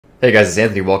Hey guys, it's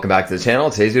Anthony. Welcome back to the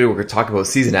channel. Today's video we're going to talk about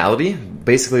seasonality.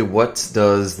 Basically, what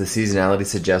does the seasonality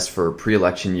suggest for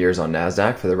pre-election years on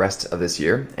Nasdaq for the rest of this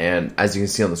year? And as you can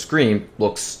see on the screen,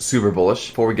 looks super bullish.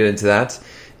 Before we get into that,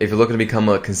 if you're looking to become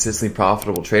a consistently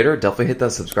profitable trader, definitely hit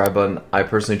that subscribe button. I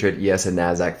personally trade ES and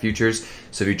Nasdaq futures,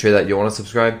 so if you trade that, you'll want to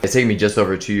subscribe. It's taken me just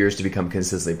over 2 years to become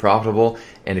consistently profitable,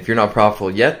 and if you're not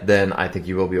profitable yet, then I think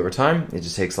you will be over time. It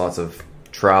just takes lots of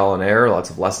trial and error,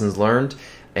 lots of lessons learned.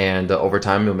 And over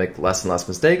time, you'll make less and less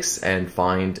mistakes and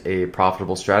find a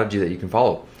profitable strategy that you can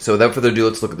follow. So without further ado,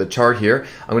 let's look at the chart here.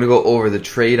 I'm going to go over the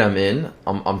trade I'm in.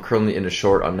 I'm currently in a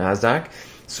short on Nasdaq,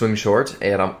 swing short,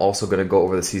 and I'm also going to go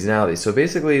over the seasonality. So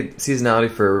basically,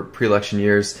 seasonality for pre-election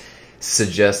years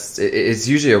suggests it's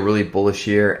usually a really bullish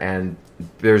year, and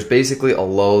there's basically a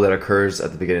low that occurs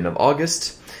at the beginning of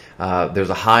August. There's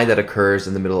a high that occurs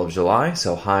in the middle of July.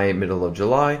 So high middle of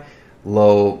July,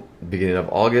 low beginning of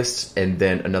August, and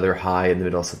then another high in the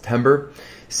middle of September,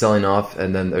 selling off,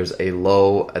 and then there's a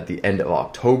low at the end of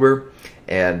October,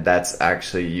 and that's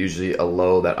actually usually a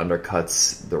low that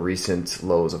undercuts the recent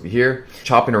lows over here.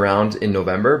 Chopping around in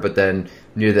November, but then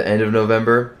near the end of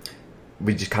November,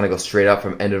 we just kind of go straight up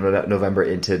from end of November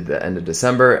into the end of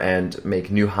December and make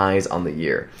new highs on the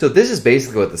year. So this is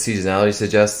basically what the seasonality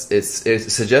suggests. It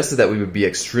suggested that we would be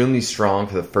extremely strong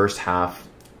for the first half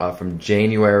from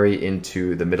January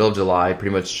into the middle of July,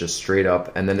 pretty much just straight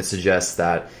up, and then it suggests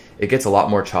that it gets a lot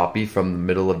more choppy from the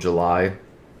middle of July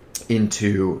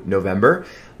into November.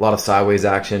 A lot of sideways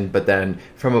action, but then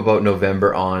from about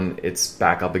November on, it's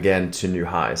back up again to new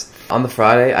highs. On the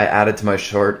Friday, I added to my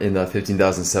short in the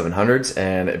 15,700s,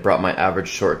 and it brought my average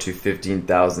short to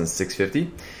 15,650.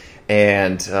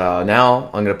 And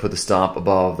now I'm going to put the stop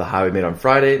above the high we made on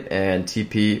Friday, and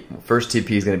first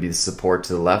TP is going to be the support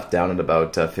to the left down at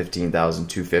about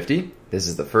 15,250. This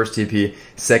is the first TP.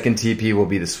 Second TP will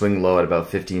be the swing low at about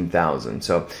 15,000.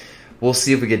 So we'll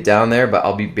see if we get down there, but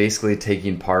I'll be basically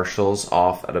taking partials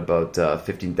off at about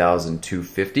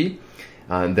 15,250.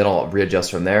 And then I'll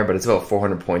readjust from there, but it's about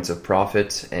 400 points of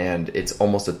profit, and it's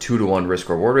almost a 2-to-1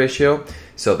 risk-reward ratio.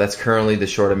 So that's currently the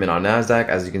short I'm in on Nasdaq.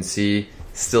 As you can see,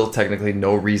 still technically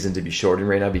no reason to be shorting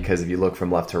right now, because if you look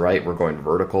from left to right, we're going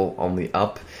vertical, only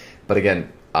up. But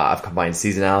again, I've combined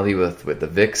seasonality with the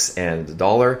VIX and the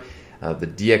dollar. The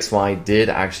DXY did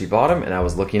actually bottom, and I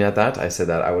was looking at that. I said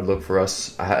that I would look for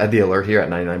us. I had the alert here at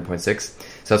 99.6.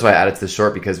 So that's why I added to the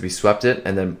short, because we swept it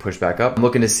and then pushed back up. I'm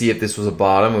looking to see if this was a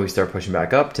bottom and we start pushing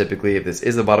back up. Typically, if this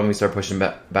is a bottom, we start pushing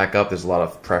back up. There's a lot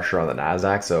of pressure on the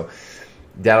Nasdaq, so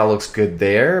data looks good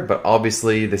there. But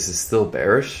obviously, this is still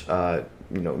bearish.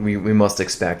 We must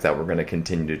expect that we're going to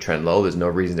continue to trend low. There's no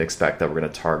reason to expect that we're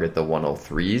going to target the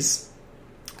 103s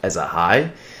as a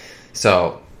high.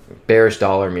 So bearish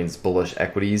dollar means bullish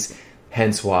equities,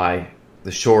 hence why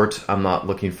the short, I'm not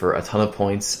looking for a ton of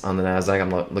points on the Nasdaq. I'm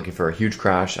not looking for a huge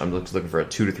crash. I'm just looking for a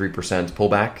 2 to 3%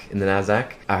 pullback in the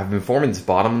Nasdaq. I've been forming this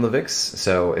bottom on the VIX,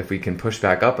 so if we can push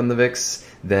back up on the VIX,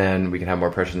 then we can have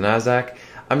more pressure on the Nasdaq.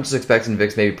 I'm just expecting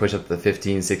VIX maybe push up to the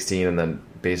 15, 16, and then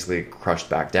basically crushed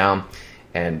back down.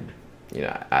 And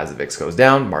as the VIX goes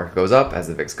down, market goes up. As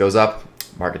the VIX goes up,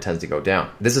 market tends to go down.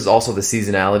 This is also the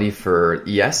seasonality for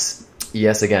ES.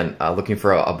 ES, again, looking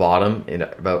for a bottom in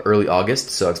about early August,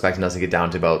 so expecting us to get down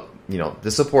to about,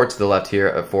 the support to the left here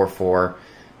at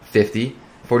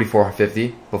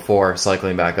 44.50 before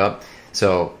cycling back up.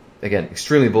 So again,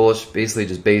 extremely bullish, basically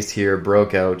just based here,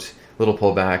 broke out, little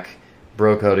pullback,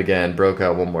 broke out again, broke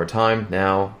out one more time.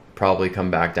 Now probably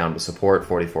come back down to support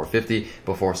 44.50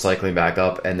 before cycling back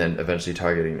up, and then eventually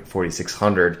targeting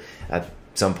 4,600 at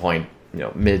some point,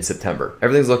 mid-September.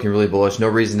 Everything's looking really bullish. No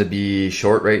reason to be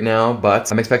short right now,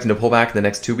 but I'm expecting to pull back in the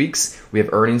next 2 weeks. We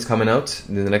have earnings coming out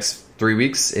in the next 3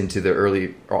 weeks into the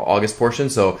early August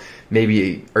portion, so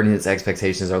maybe earnings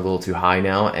expectations are a little too high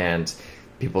now, and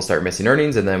people start missing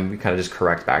earnings, and then we kind of just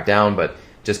correct back down, but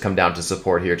just come down to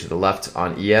support here to the left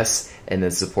on ES, and then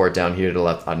support down here to the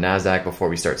left on Nasdaq before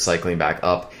we start cycling back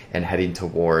up and heading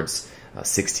towards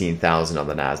 16,000 on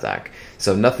the Nasdaq.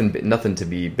 So nothing to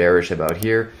be bearish about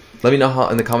here. Let me know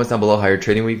in the comments down below how your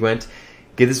trading week went.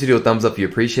 Give this video a thumbs up if you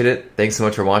appreciate it. Thanks so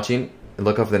much for watching, and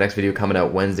look out for the next video coming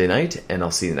out Wednesday night, and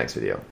I'll see you in the next video.